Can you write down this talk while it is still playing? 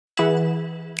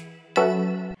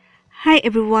Hi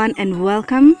everyone and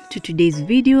welcome to today's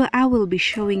video. I will be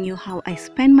showing you how I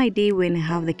spend my day when I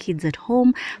have the kids at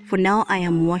home. For now I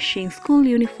am washing school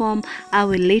uniform. I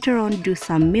will later on do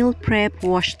some meal prep,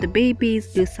 wash the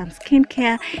babies, do some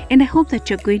skincare, and I hope that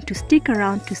you're going to stick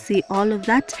around to see all of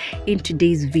that in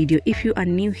today's video. If you are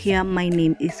new here, my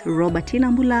name is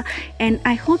Robertinah and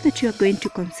I hope that you are going to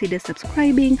consider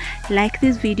subscribing, like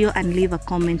this video and leave a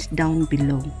comment down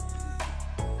below.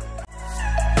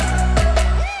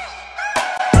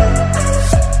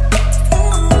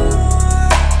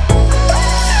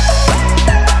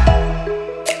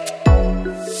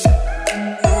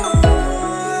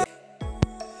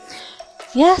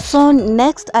 Yeah, so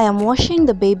next I am washing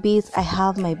the babies. I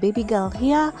have my baby girl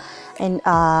here and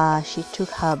she took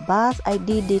her bath. I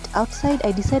did it outside.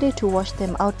 I decided to wash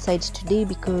them outside today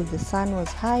because the sun was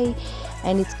high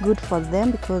and it's good for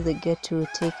them because they get to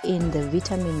take in the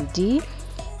vitamin D.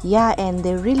 Yeah, and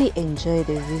they really enjoyed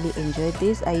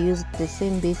this. I used the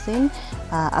same basin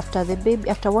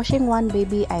after washing one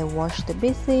baby. I washed the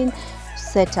basin,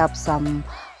 set up some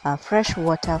fresh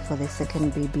water for the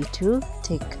second baby to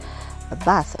take a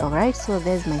bath. All right, so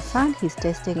there's my son. He's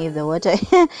testing if the water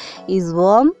is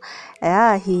warm.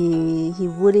 Yeah, he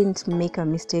wouldn't make a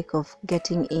mistake of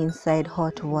getting inside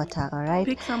hot water. All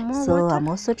right, so I'm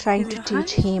also trying to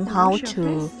teach him how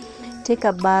to take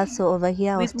a bath. So over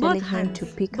here I was telling him to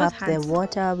pick up the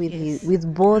water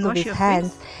with both of his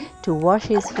hands to wash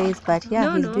his face, but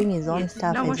yeah, he's doing his own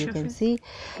stuff, as you can see.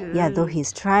 Yeah, though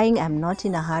he's trying, I'm not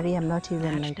in a hurry. I'm not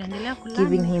even like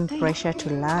giving him pressure to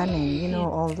learn and you know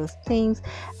all those things.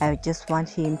 I just want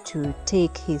him to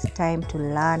take his time to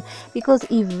learn because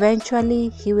eventually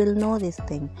he will know this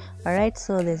thing. All right,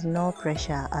 so there's no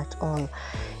pressure at all.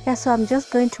 Yeah, so I'm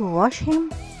just going to wash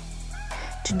him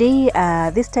today.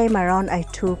 This time around I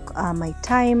took my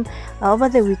time. Over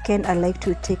the weekend I like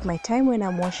to take my time when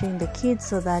I'm washing the kids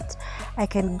so that I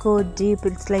can go deep.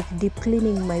 It's like deep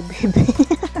cleaning my baby.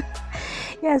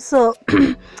 Yeah, so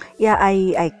yeah,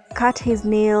 I cut his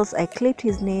nails, I clipped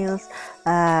his nails,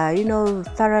 you know,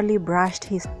 thoroughly brushed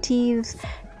his teeth,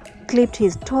 clipped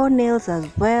his toenails as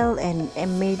well,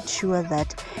 and made sure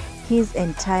that his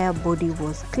entire body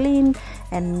was clean.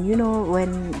 And you know,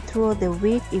 when throughout the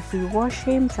week, if we wash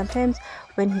him, sometimes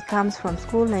when he comes from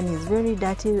school and he's very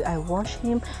dirty, I wash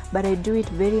him, but I do it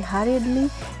very hurriedly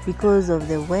because of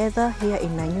the weather here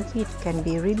in Nanyuki. It can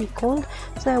be really cold,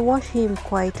 so I wash him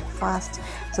quite fast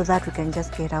so that we can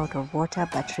just get out of water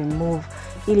but remove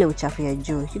ile uchafu ya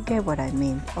juu. You get what I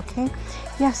mean? Okay,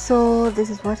 yeah, so this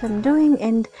is what I'm doing,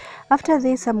 and after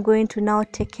this I'm going to now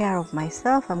take care of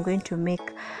myself. I'm going to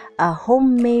make a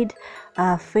homemade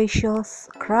facial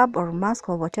scrub or mask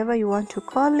or whatever you want to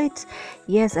call it.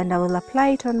 Yes, and I will apply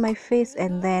it on my face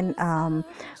and then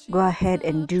go ahead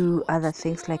and do other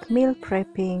things like meal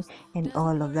prepping and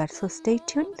all of that. So stay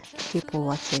tuned, keep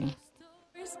watching.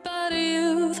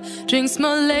 Drinks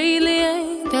more lately,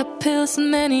 ain't got pills in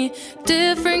many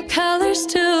different colors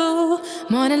too.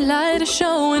 Morning light is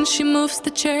showing, she moves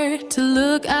the chair to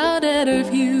look out at her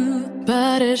view.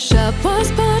 But a shop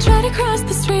was built right across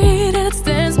the street, and it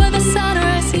stands where the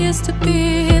sunrise used to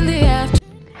be in the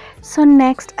afternoon. So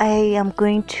next I am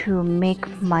going to make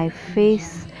my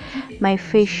facial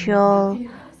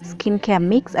skincare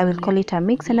mix. I will call it a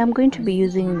mix, and I'm going to be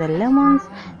using the lemons,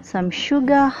 some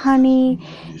sugar, honey,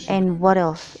 and what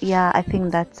else? Yeah, I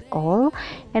think that's all.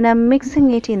 And I'm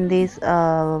mixing it in this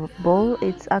bowl.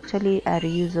 It's actually a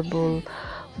reusable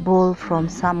bowl from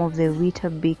some of the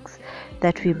Weetabix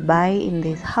that we buy in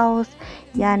this house.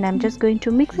 Yeah, and I'm just going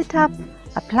to mix it up,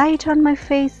 apply it on my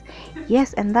face.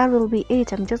 Yes, and that will be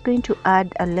it. I'm just going to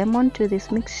add a lemon to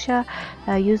this mixture,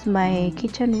 use my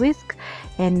kitchen whisk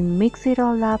and mix it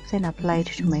all up, then apply it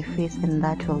to my face, and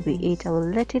that will be it. I will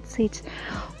let it sit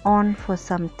on for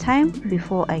some time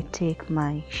before I take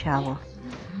my shower.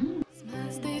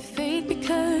 They fade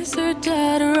because her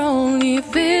dad only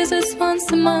visits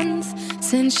once a month.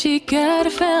 Since she got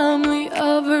a family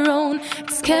of her own,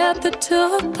 it's kept the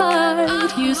two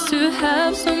apart. Used to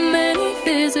have so many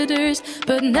visitors,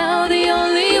 but now the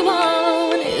only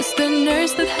one is the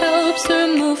nurse that helps her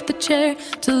move the chair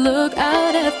to look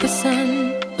out at the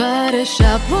sun. But a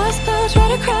shop was built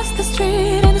right across the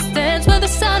street, and it stands where the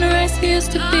sunrise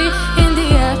used to be. In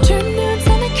the afternoons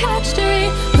on the couch to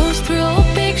read, goes through old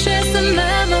pictures and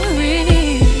memories.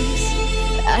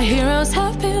 Our heroes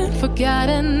have been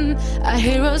forgotten, our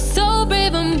heroes so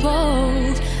brave and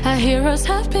bold. Our heroes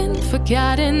have been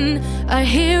forgotten, our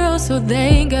heroes so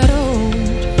they got old.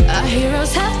 Our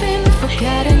heroes have been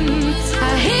forgotten,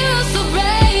 our heroes so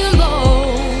brave and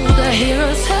bold. Our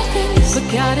heroes have been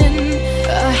forgotten,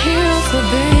 our heroes so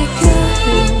they got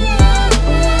old.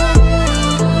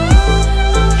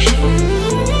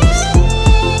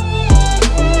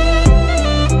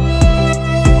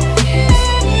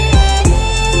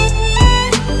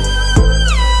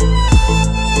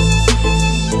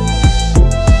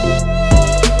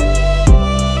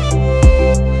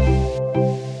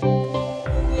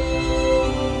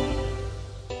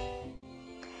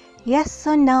 Yes,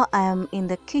 so now I am in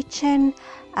the kitchen.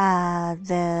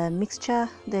 The mixture,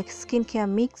 the skincare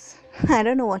mix, I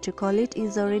don't know what to call it,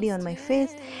 is already on my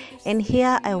face, and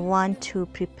here I want to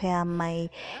prepare my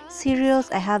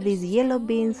cereals. I have these yellow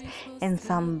beans and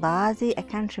some baazi. I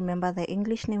can't remember the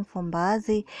English name for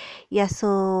baazi. Yeah,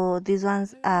 so these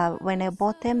ones, when I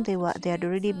bought them, they had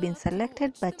already been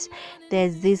selected, but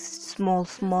there's these small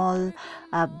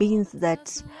beans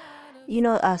that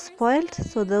are spoiled,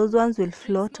 so those ones will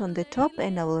float on the top,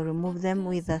 and I will remove them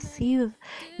with a sieve.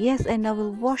 Yes, and I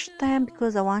will wash them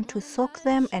because I want to soak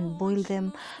them and boil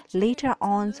them later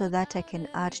on so that I can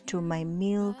add to my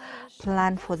meal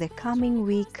plan for the coming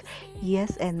week.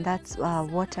 Yes, and that's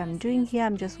what I'm doing here.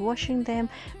 I'm just washing them.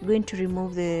 I'm going to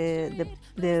remove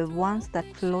the ones that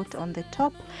float on the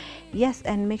top. Yes,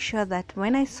 and make sure that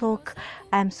when I soak,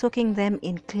 I'm soaking them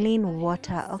in clean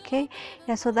water. Okay,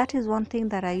 yeah, so that is one thing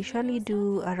that I usually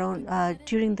do around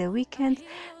during the weekends.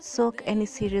 Soak any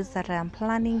cereals that I am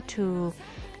planning to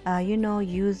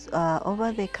use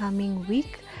over the coming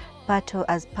week,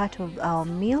 as part of our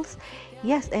meals.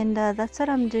 Yes, and that's what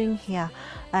I'm doing here.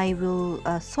 I will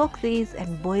soak these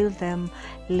and boil them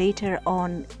later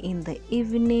on in the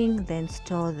evening, then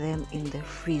store them in the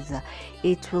freezer.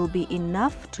 It will be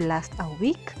enough to last a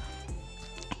week.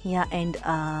 Yeah, and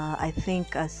I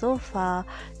think so far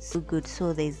so good.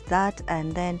 So there's that,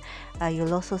 and then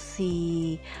you'll also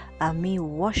see me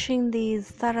washing these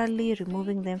thoroughly,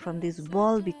 removing them from this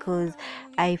bowl because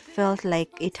I felt like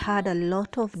it had a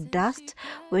lot of dust.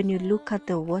 When you look at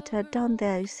the water down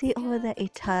there, you see over there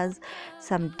it has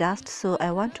some dust, so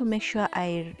I want to make sure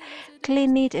I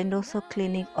clean it, and also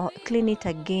clean it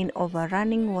again over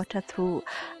running water through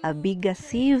a bigger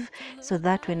sieve, so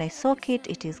that when I soak it,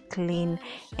 it is clean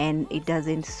and it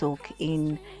doesn't soak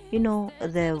in,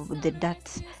 the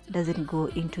dirt doesn't go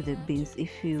into the beans,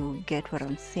 if you get what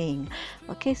I'm saying.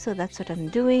 Okay, so that's what I'm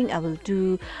doing. I will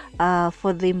do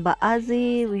for the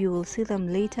mbaazi, you will see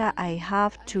them later. I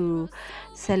have to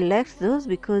select those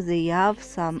because they have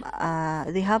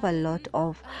a lot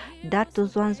of dirt.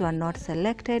 Those ones were not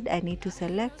selected. I need to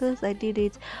select those. I did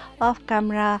it off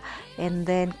camera and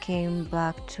then came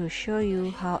back to show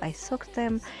you how I soaked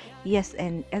them. Yes,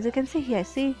 and as you can see here,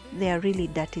 see they are really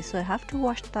dirty, so I have to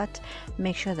wash that,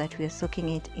 make sure that we are soaking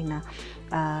it in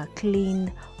a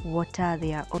clean water.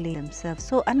 They are all themselves.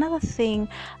 So another thing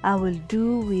I will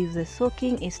do with the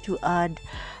soaking is to add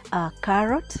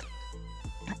carrot.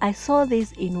 I saw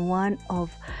this in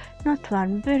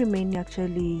very many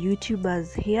actually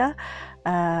YouTubers here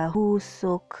who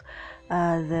soak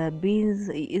the beans.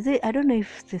 I don't know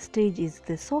if the stage is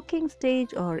the soaking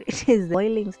stage or it is the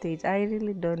boiling stage. I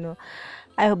really don't know.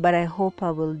 But I hope I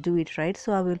will do it right.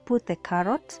 So I will put the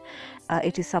carrot.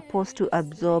 It is supposed to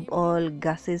absorb all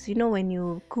gases. When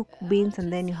you cook beans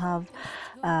and then you have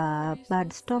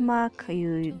bad stomach,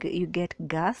 you get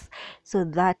gas. So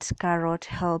that carrot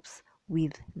helps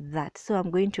with that. So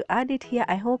I'm going to add it here.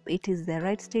 I hope it is the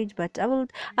right stage, but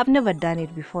I've never done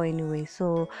it before anyway,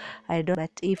 so I don't.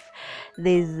 But if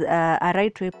there's a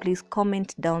right way, please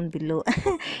comment down below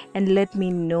and let me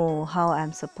know how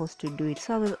I'm supposed to do it.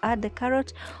 So I will add the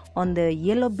carrot on the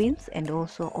yellow beans and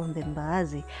also on the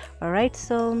mbaazi. All right,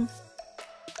 so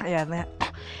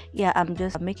yeah, I'm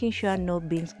just making sure no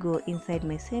beans go inside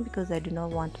my sink because I do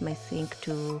not want my sink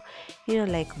to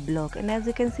block. And as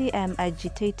you can see, I'm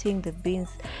agitating the beans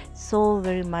so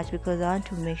very much because I want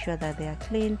to make sure that they are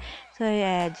clean. So I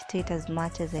agitate as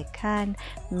much as I can,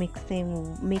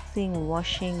 mixing,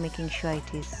 washing, making sure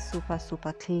it is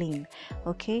super clean.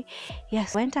 Okay,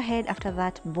 yes, went ahead after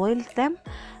that, boiled them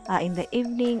in the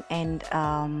evening, and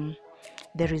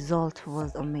the result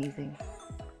was amazing.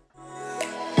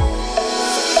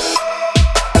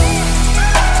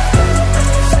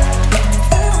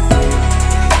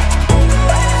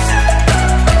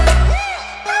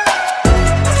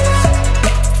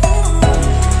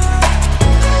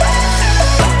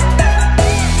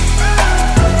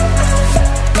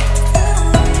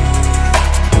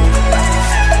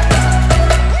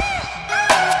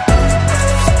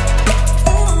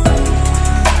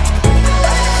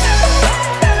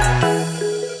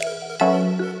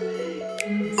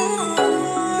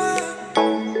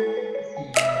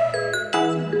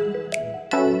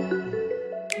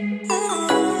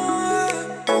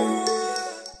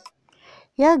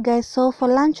 Yeah guys, so for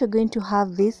lunch we're going to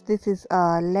have this is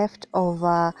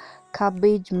leftover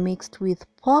cabbage mixed with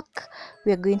pork.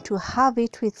 We are going to have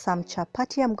it with some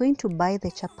chapati. I'm going to buy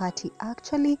the chapati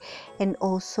actually, and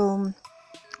also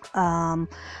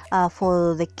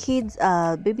for the kids,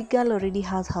 baby girl already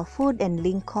has her food, and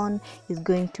Lincoln is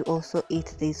going to also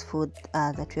eat this food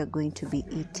that we are going to be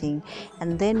eating,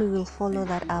 and then we will follow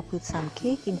that up with some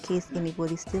cake in case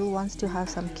anybody still wants to have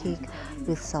some cake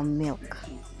with some milk.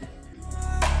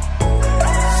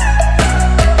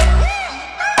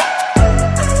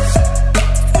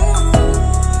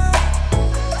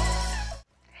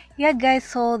 Yeah guys,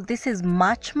 so this is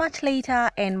much later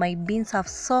and my beans have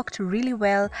soaked really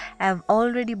well. I've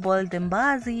already boiled the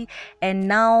mbaazi and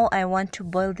now I want to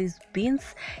boil these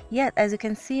beans. Yeah, as you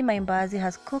can see, my mbaazi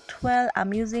has cooked well.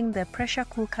 I'm using the pressure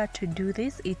cooker to do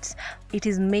this. It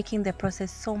is making the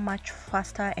process so much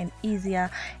faster and easier.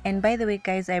 And by the way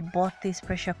guys, I bought this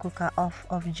pressure cooker off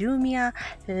of Jumia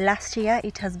last year.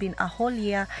 It has been a whole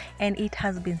year and it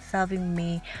has been serving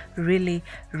me really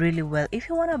well. If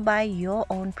you want to buy your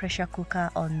own pressure cooker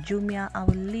on Jumia, I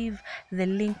will leave the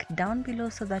link down below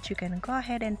so that you can go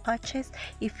ahead and purchase.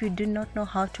 If you do not know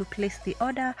how to place the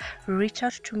order, reach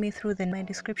out to me through my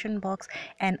description box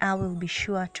and I will be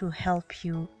sure to help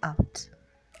you out.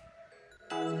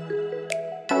 Her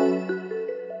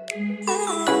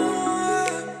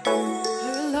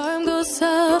alarm goes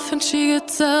off and she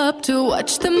gets up to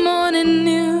watch the morning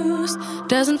news.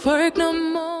 Doesn't work no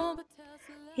more.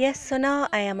 Yes, so now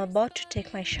I am about to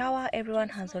take my shower. Everyone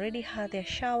has already had their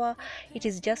shower. It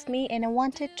is just me and I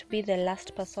wanted to be the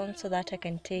last person so that I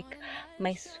can take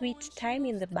my sweet time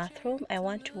in the bathroom. I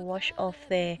want to wash off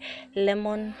the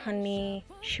lemon honey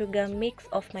sugar mix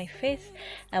off my face.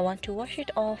 I want to wash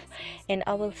it off and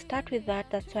I will start with that.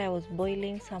 That's why I was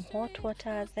boiling some hot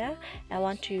water there. I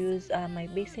want to use my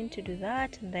basin to do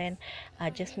that, and then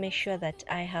just make sure that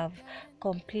I have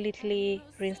completely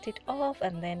rinsed it off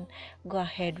and then go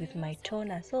ahead with my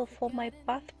toner. So for my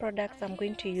bath products, I'm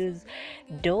going to use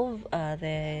Dove,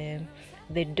 the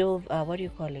Dove, what do you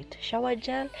call it, shower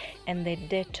gel, and the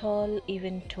Dettol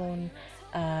even tone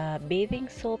bathing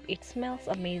soap. It smells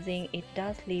amazing. It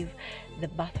does leave the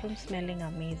bathroom smelling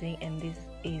amazing, and this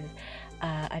is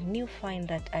a new find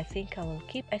that I think I will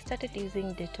keep. I started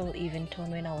using Dettol Even Tone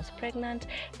when I was pregnant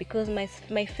because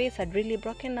my face had really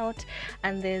broken out,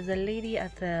 and there's a lady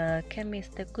at the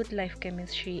chemist, the Good Life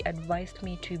chemist, she advised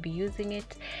me to be using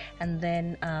it and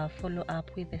then follow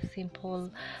up with a simple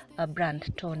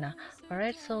brand toner.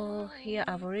 Alright, so here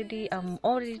I'm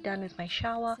already done with my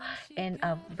shower and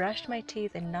I've brushed my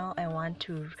teeth, and now I want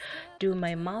to do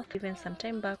my mouth. Even some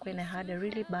time back when I had a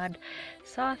really bad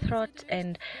sore throat,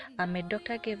 and my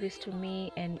doctor gave this to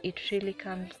me, and it really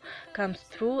comes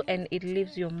through and it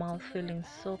leaves your mouth feeling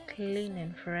so clean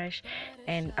and fresh,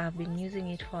 and I've been using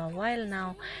it for a while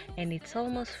now and it's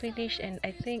almost finished, and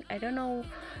I don't know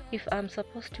if I'm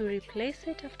supposed to replace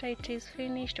it after it is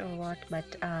finished or what,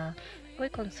 but we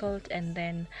consult and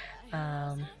then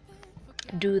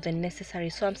do the necessary.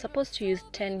 So I'm supposed to use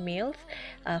 10 ml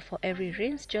for every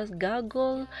rinse. Just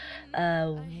gargle,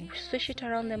 swish it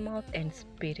around the mouth and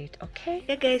spit it. Okay,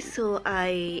 yeah guys, so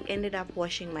I ended up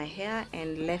washing my hair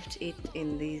and left it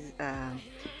in these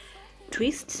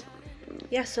twists.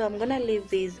 Yeah, so I'm gonna leave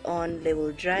these on. They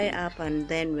will dry up, and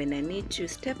then when I need to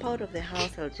step out of the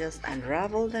house, I'll just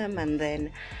unravel them, and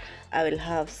then I will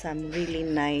have some really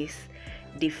nice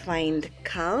defined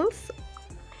curls.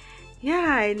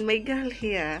 Yeah, and my girl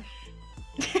here,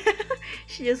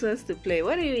 she just wants to play.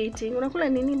 What are you eating? Unakula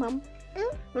nini, mom?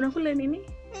 Unakula nini?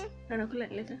 Unakula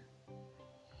later?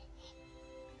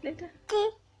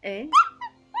 Eh?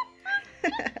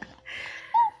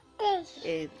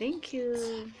 Eh, thank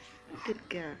you. Good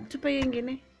girl. Tupa hiyo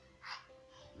ingine?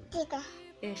 Shika.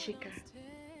 Eh, shika.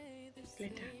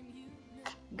 Later.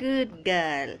 Good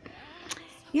girl.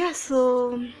 Yeah,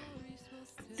 so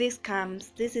this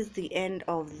is the end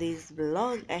of this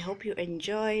vlog. I hope you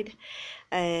enjoyed.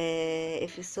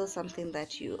 If you saw something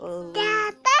that you all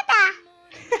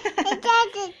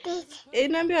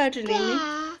inaambia watu nini?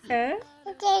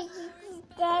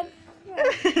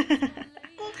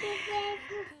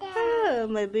 Oh,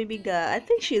 my baby girl, I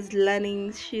think she's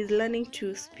learning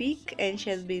to speak, and she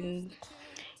has been,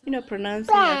 you know,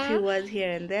 pronouncing a few words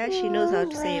here and there. She knows how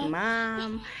to say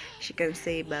mom, she can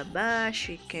say baba,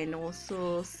 she can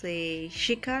also say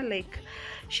shika, like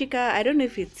shika. I don't know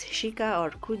if it's shika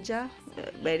or kuja,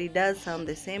 but it does sound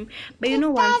the same. But you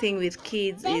know, one thing with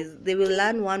kids is they will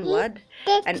learn one word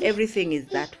and everything is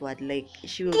that word. Like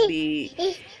she will be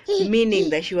meaning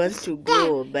that she wants to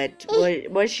go, but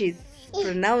what she's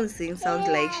pronouncing sounds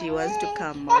like she wants to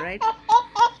come. All right,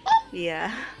 yeah.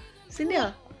 Cindy,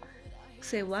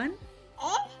 say one.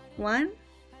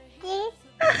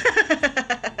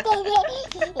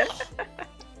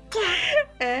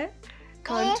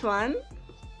 Count 1,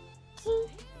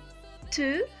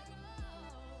 2,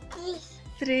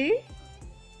 3,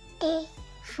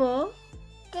 4.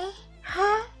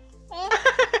 Huh?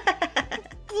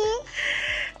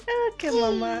 Okay,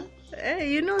 Mama.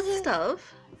 You know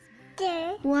stuff.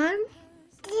 1.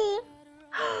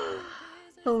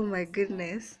 Oh my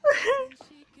goodness.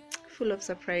 Full of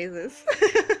surprises.